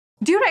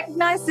Do you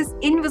recognize this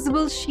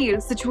invisible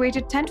shield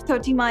situated 10 to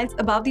 30 miles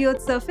above the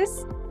Earth's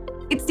surface?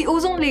 It's the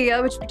ozone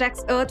layer which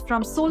protects Earth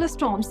from solar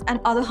storms and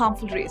other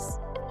harmful rays.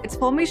 Its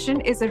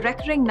formation is a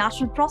recurring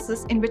natural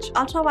process in which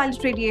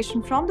ultraviolet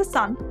radiation from the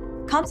sun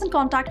comes in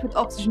contact with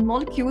oxygen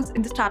molecules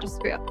in the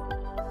stratosphere.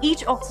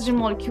 Each oxygen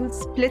molecule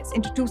splits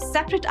into two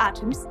separate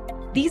atoms.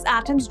 These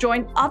atoms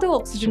join other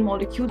oxygen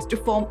molecules to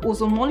form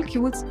ozone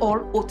molecules,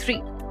 or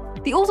O3.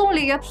 The ozone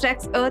layer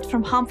protects Earth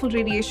from harmful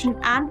radiation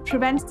and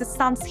prevents the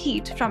sun's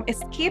heat from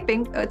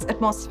escaping Earth's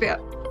atmosphere,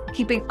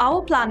 keeping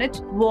our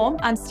planet warm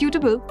and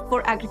suitable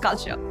for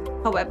agriculture.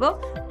 However,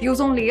 the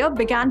ozone layer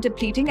began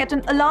depleting at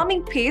an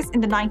alarming pace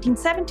in the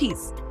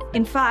 1970s.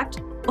 In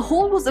fact, a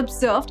hole was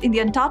observed in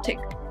the Antarctic.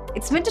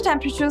 Its winter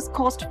temperatures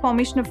caused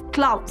formation of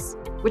clouds,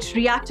 which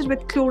reacted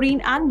with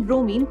chlorine and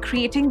bromine,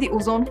 creating the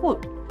ozone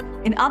hole.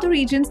 In other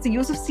regions, the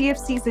use of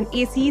CFCs in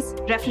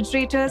ACs,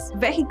 refrigerators,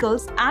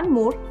 vehicles, and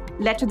more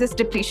led to this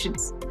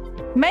depletions.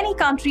 Many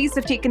countries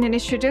have taken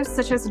initiatives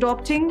such as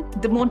adopting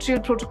the Montreal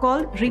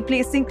Protocol,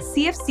 replacing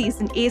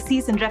CFCs in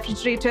ACs and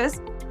refrigerators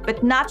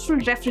with natural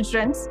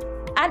refrigerants,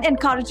 and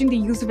encouraging the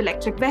use of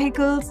electric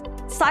vehicles,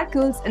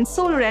 cycles, and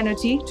solar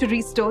energy to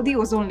restore the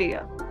ozone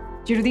layer.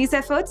 Due to these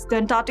efforts, the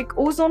Antarctic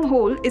ozone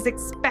hole is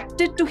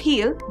expected to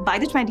heal by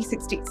the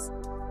 2060s.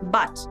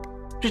 But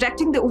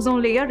protecting the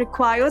ozone layer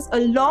requires a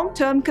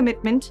long-term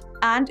commitment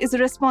and is a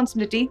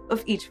responsibility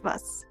of each of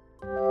us.